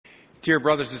Dear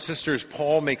brothers and sisters,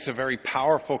 Paul makes a very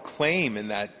powerful claim in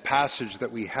that passage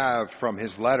that we have from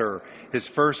his letter, his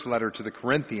first letter to the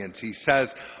Corinthians. He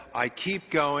says, I keep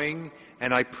going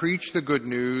and I preach the good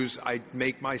news. I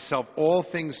make myself all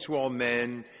things to all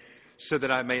men so that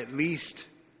I may at least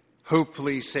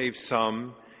hopefully save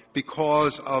some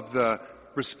because of the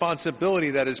responsibility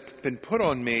that has been put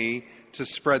on me to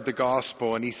spread the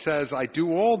gospel. And he says, I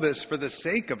do all this for the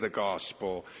sake of the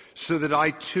gospel, so that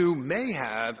I too may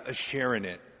have a share in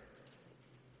it.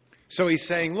 So he's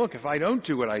saying, look, if I don't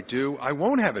do what I do, I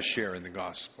won't have a share in the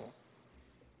gospel.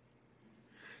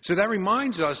 So that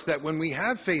reminds us that when we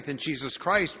have faith in Jesus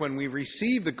Christ, when we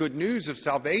receive the good news of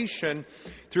salvation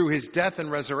through his death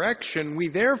and resurrection, we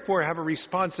therefore have a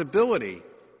responsibility.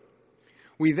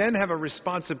 We then have a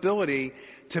responsibility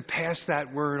to pass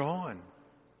that word on,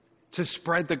 to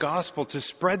spread the gospel, to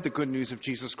spread the good news of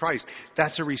Jesus Christ.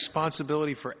 That's a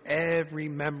responsibility for every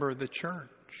member of the church.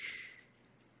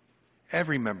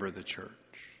 Every member of the church.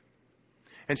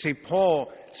 And St.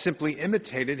 Paul simply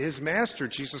imitated his master,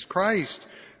 Jesus Christ,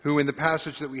 who in the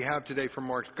passage that we have today from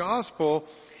Mark's gospel,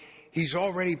 he's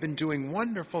already been doing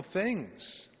wonderful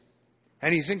things.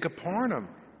 And he's in Capernaum,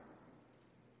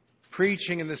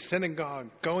 preaching in the synagogue,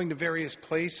 going to various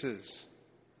places.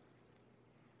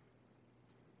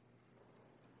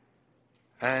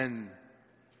 And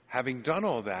having done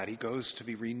all that, he goes to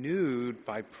be renewed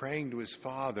by praying to his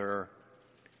Father.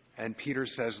 And Peter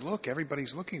says, look,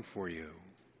 everybody's looking for you.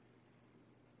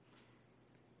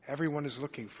 Everyone is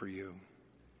looking for you.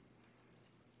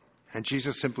 And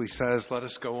Jesus simply says, let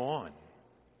us go on.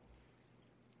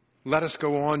 Let us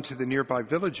go on to the nearby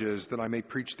villages that I may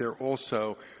preach there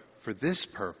also. For this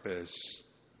purpose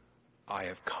I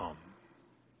have come.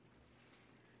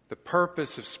 The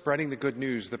purpose of spreading the good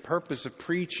news, the purpose of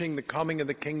preaching the coming of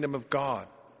the kingdom of God.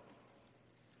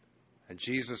 And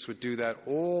Jesus would do that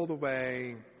all the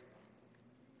way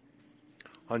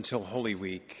until Holy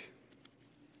Week.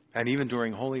 And even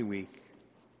during Holy Week,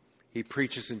 he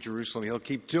preaches in Jerusalem. He'll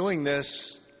keep doing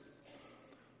this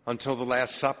until the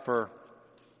Last Supper,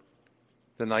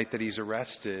 the night that he's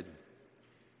arrested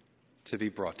to be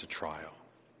brought to trial.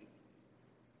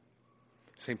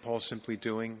 St. Paul's simply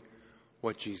doing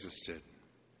what Jesus did.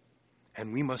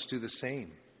 And we must do the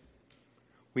same.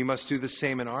 We must do the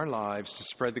same in our lives to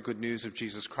spread the good news of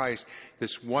Jesus Christ,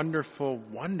 this wonderful,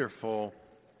 wonderful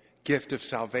gift of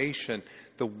salvation,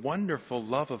 the wonderful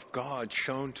love of God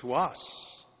shown to us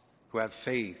who have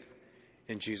faith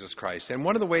in Jesus Christ. And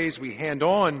one of the ways we hand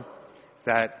on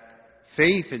that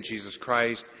faith in Jesus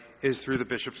Christ is through the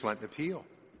Bishop's Lenten Appeal.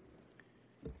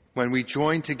 When we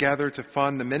join together to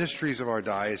fund the ministries of our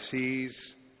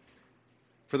diocese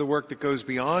for the work that goes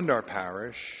beyond our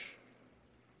parish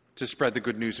to spread the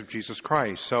good news of Jesus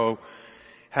Christ. So,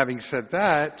 having said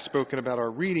that, spoken about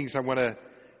our readings, I want to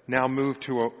now move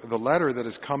to the letter that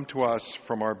has come to us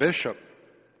from our bishop,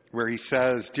 where he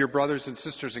says, Dear brothers and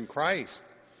sisters in Christ,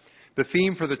 the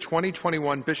theme for the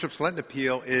 2021 Bishop's Lenten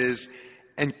Appeal is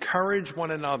encourage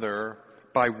one another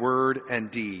by word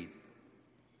and deed.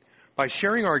 By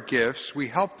sharing our gifts, we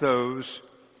help those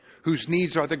whose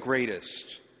needs are the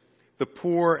greatest, the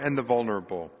poor and the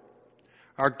vulnerable.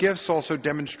 Our gifts also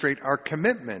demonstrate our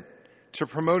commitment to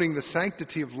promoting the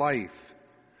sanctity of life,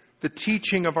 the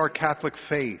teaching of our Catholic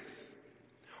faith,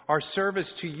 our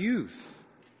service to youth,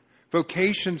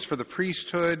 vocations for the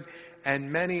priesthood,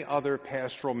 and many other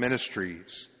pastoral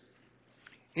ministries.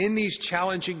 In these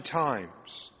challenging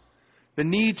times, the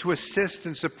need to assist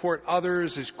and support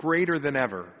others is greater than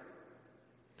ever.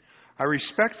 I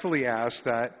respectfully ask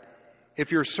that,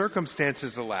 if your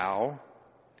circumstances allow,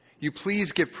 you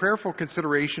please give prayerful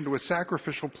consideration to a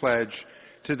sacrificial pledge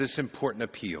to this important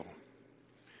appeal.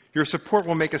 Your support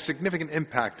will make a significant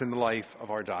impact in the life of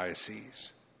our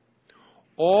diocese.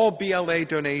 All BLA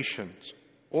donations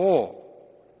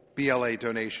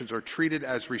are treated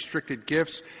as restricted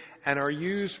gifts and are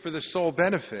used for the sole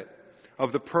benefit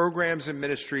of the programs and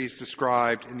ministries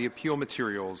described in the appeal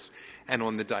materials and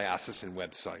on the diocesan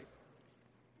website.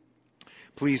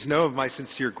 Please know of my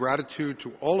sincere gratitude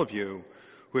to all of you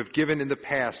who have given in the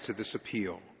past to this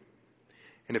appeal.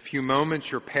 In a few moments,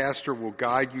 your pastor will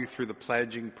guide you through the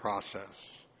pledging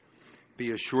process.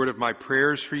 Be assured of my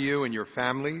prayers for you and your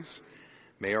families.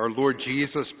 May our Lord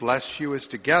Jesus bless you as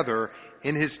together,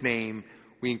 in his name,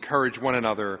 we encourage one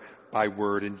another by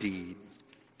word and deed.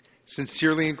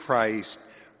 Sincerely in Christ,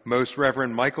 Most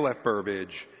Reverend Michael F.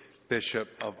 Burbidge, Bishop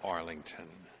of Arlington.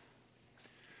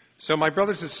 So, my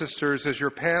brothers and sisters, as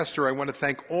your pastor, I want to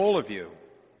thank all of you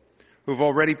who've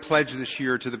already pledged this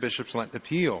year to the Bishop's Lenten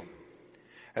Appeal,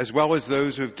 as well as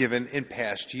those who have given in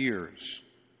past years.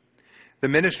 The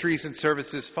ministries and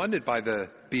services funded by the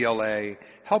BLA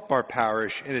help our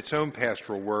parish in its own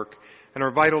pastoral work and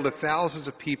are vital to thousands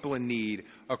of people in need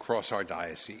across our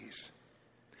diocese.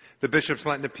 The Bishop's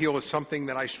Lenten Appeal is something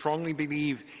that I strongly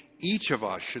believe each of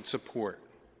us should support.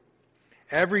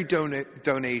 Every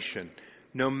donation,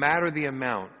 no matter the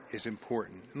amount, is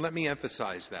important. And let me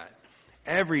emphasize that.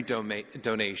 Every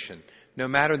donation, no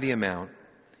matter the amount,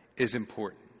 is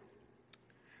important.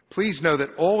 Please know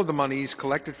that all of the monies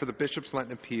collected for the Bishop's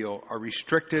Lenten Appeal are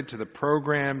restricted to the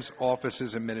programs,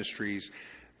 offices, and ministries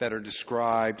that are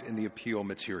described in the appeal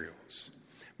materials.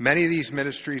 Many of these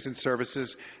ministries and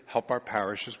services help our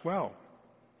parish as well.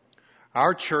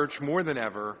 Our church, more than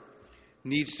ever,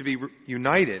 needs to be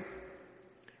united,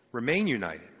 remain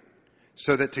united,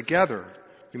 so that together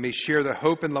we may share the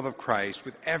hope and love of Christ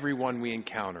with everyone we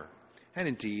encounter. And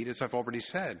indeed, as I've already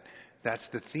said, that's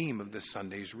the theme of this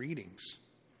Sunday's readings.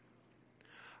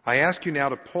 I ask you now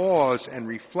to pause and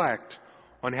reflect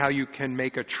on how you can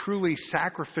make a truly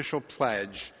sacrificial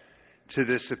pledge to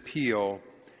this appeal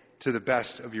to the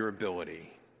best of your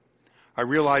ability. I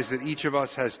realize that each of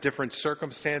us has different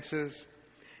circumstances,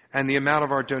 and the amount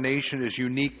of our donation is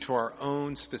unique to our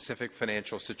own specific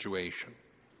financial situation.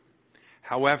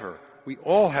 However, we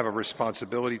all have a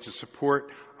responsibility to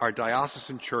support our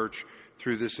diocesan church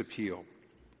through this appeal.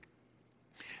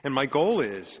 And my goal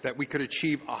is that we could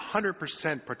achieve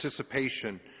 100%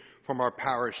 participation from our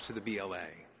parish to the BLA.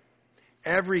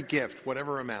 Every gift,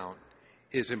 whatever amount,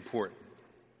 is important.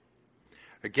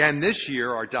 Again, this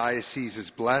year, our diocese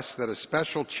is blessed that a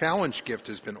special challenge gift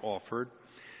has been offered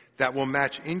that will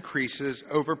match increases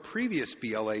over previous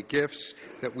BLA gifts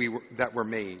that were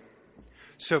made.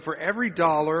 So for every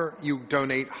dollar you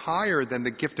donate higher than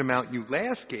the gift amount you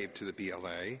last gave to the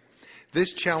BLA,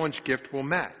 this challenge gift will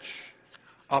match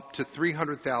up to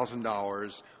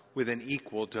 $300,000 with an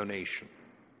equal donation.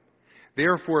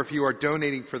 Therefore, if you are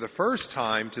donating for the first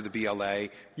time to the BLA,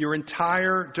 your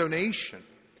entire donation,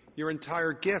 your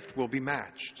entire gift will be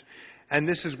matched. And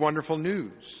this is wonderful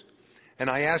news. And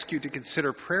I ask you to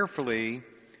consider prayerfully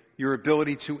your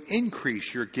ability to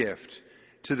increase your gift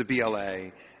to the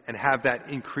BLA and have that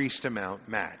increased amount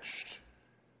matched.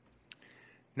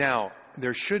 Now,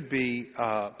 there should be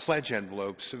pledge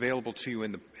envelopes available to you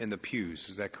in the pews.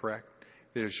 Is that correct?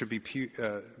 There should be.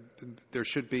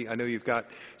 I know you've got.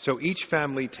 So each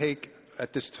family take a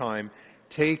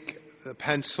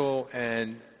pencil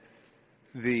and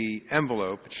the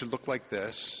envelope. It should look like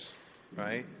this,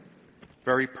 right?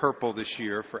 Very purple this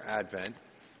year for Advent.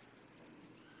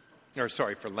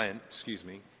 For Lent. Excuse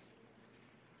me.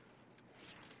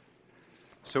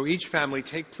 So each family,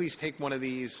 please take one of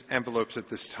these envelopes at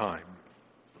this time.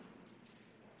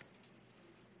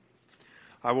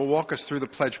 I will walk us through the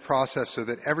pledge process so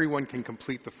that everyone can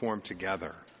complete the form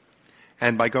together.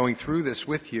 And by going through this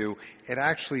with you, it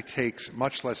actually takes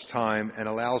much less time and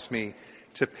allows me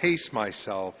to pace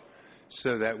myself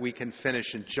so that we can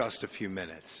finish in just a few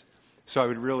minutes. So I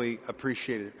would really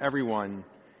appreciate it if everyone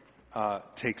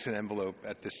takes an envelope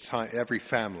at this time, every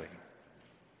family.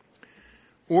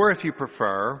 Or if you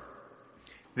prefer,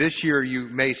 this year you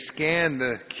may scan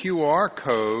the QR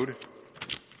code,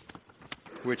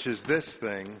 which is this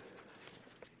thing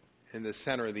in the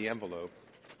center of the envelope.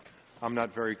 I'm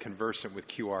not very conversant with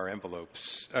QR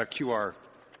envelopes. QR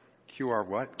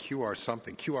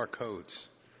codes,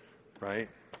 right?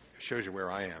 Shows you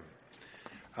where I am.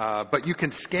 But you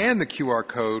can scan the QR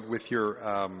code with your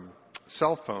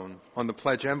cell phone on the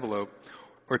pledge envelope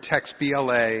or text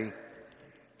BLA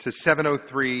to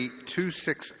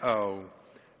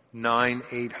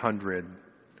 703-260-9800,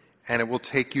 and it will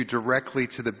take you directly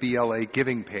to the BLA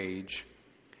giving page.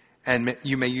 And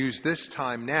you may use this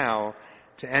time now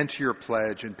to enter your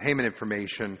pledge and payment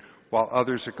information while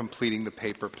others are completing the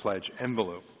paper pledge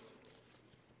envelope.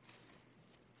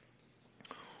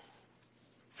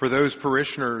 For those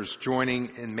parishioners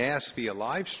joining in Mass via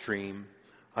live stream,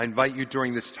 I invite you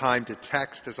during this time to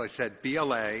text, as I said,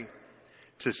 BLA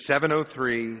to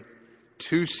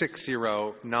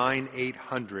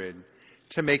 703-260-9800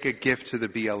 to make a gift to the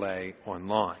BLA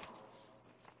online.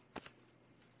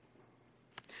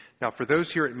 Now, for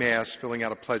those here at Mass filling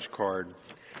out a pledge card,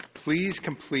 please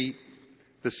complete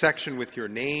the section with your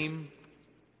name,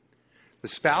 the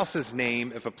spouse's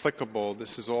name, if applicable.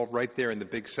 This is all right there in the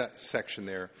big section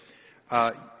there.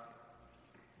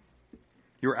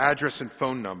 Your address and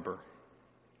phone number.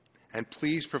 And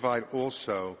please provide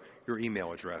also your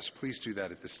email address. Please do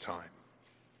that at this time.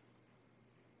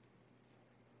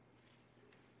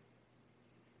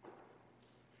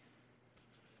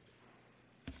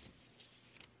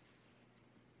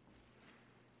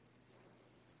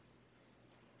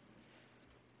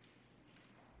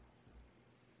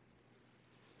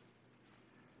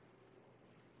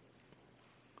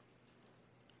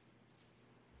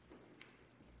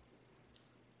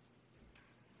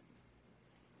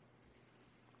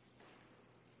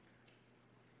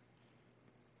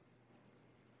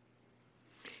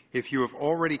 If you have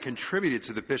already contributed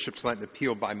to the Bishop's Lenten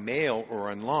Appeal by mail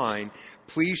or online,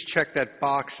 please check that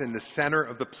box in the center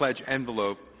of the pledge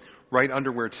envelope, right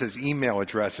under where it says email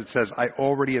address. It says, I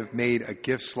already have made a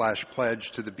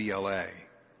gift/pledge to the BLA.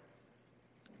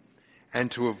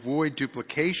 And to avoid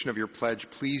duplication of your pledge,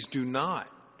 please do not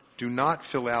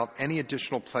fill out any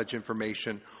additional pledge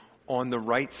information on the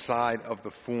right side of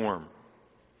the form.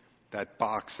 That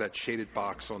box, that shaded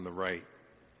box on the right.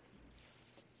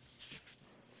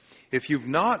 If you've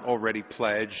not already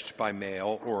pledged by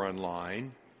mail or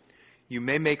online, you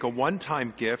may make a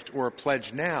one-time gift or a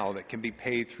pledge now that can be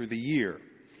paid through the year.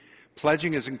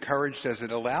 Pledging is encouraged as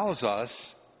it allows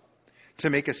us to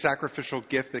make a sacrificial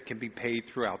gift that can be paid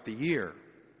throughout the year.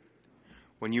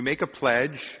 When you make a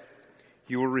pledge,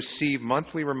 you will receive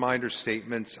monthly reminder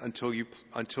statements until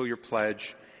your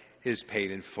pledge is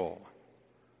paid in full.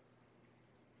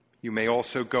 You may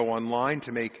also go online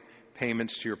to make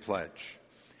payments to your pledge.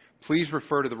 Please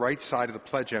refer to the right side of the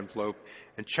pledge envelope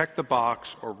and check the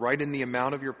box or write in the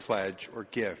amount of your pledge or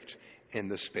gift in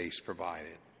the space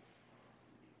provided.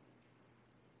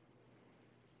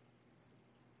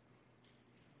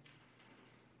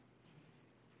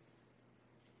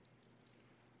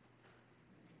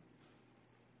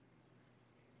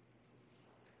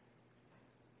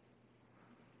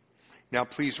 Now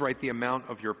please write the amount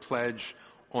of your pledge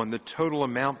on the total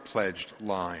amount pledged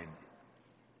line.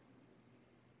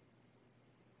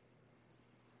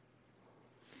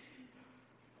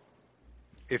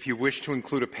 If you wish to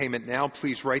include a payment now,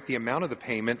 please write the amount of the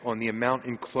payment on the amount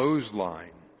enclosed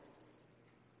line.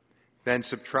 Then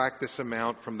subtract this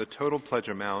amount from the total pledge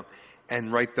amount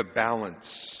and write the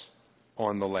balance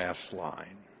on the last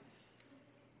line.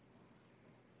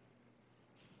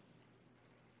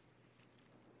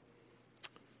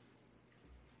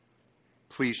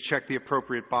 Please check the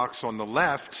appropriate box on the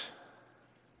left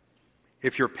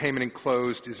if your payment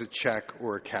enclosed is a check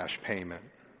or a cash payment.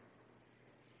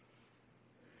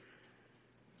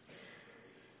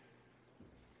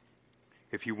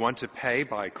 If you want to pay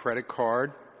by credit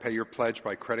card, pay your pledge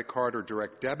by credit card or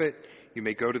direct debit, you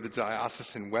may go to the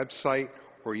diocesan website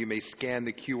or you may scan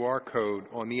the QR code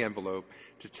on the envelope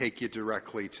to take you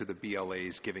directly to the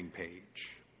BLA's giving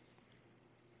page.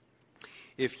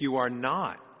 If you are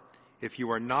not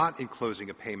enclosing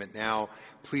a payment now,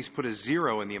 please put a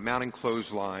 0 in the amount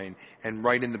enclosed line and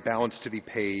write in the balance to be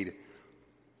paid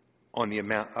on the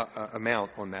amount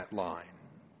on that line.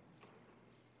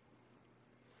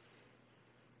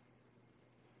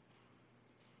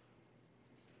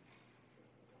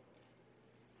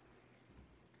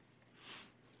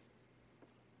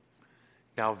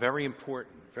 Now, very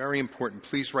important,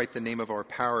 please write the name of our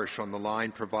parish on the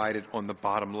line provided on the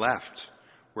bottom left,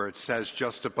 where it says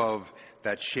just above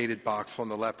that shaded box on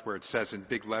the left where it says in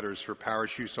big letters for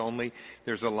parish use only,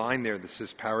 there's a line there that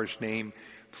says parish name.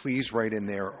 Please write in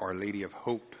there Our Lady of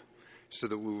Hope so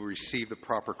that we will receive the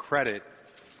proper credit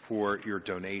for your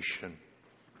donation.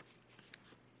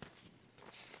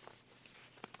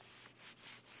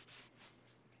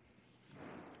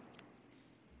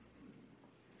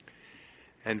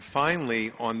 And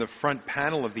finally, on the front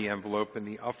panel of the envelope in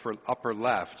the upper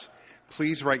left,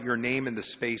 please write your name in the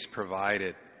space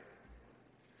provided.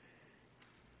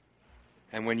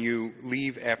 And when you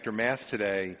leave after Mass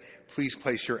today, please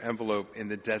place your envelope in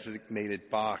the designated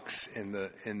box in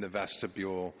the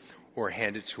vestibule or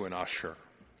hand it to an usher.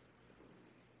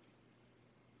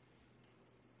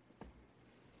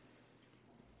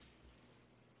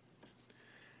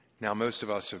 Now, most of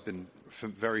us have been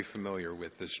very familiar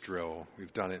with this drill.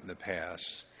 We've done it in the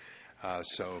past.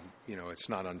 So, it's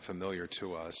not unfamiliar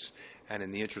to us. And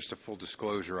in the interest of full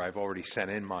disclosure, I've already sent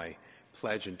in my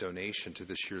pledge and donation to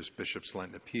this year's Bishop's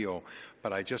Lenten Appeal.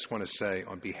 But I just want to say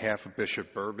on behalf of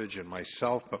Bishop Burbidge and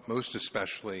myself, but most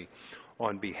especially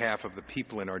on behalf of the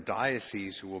people in our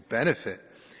diocese who will benefit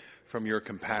from your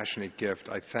compassionate gift,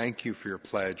 I thank you for your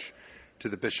pledge to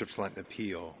the Bishop's Lenten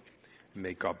Appeal.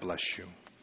 May God bless you.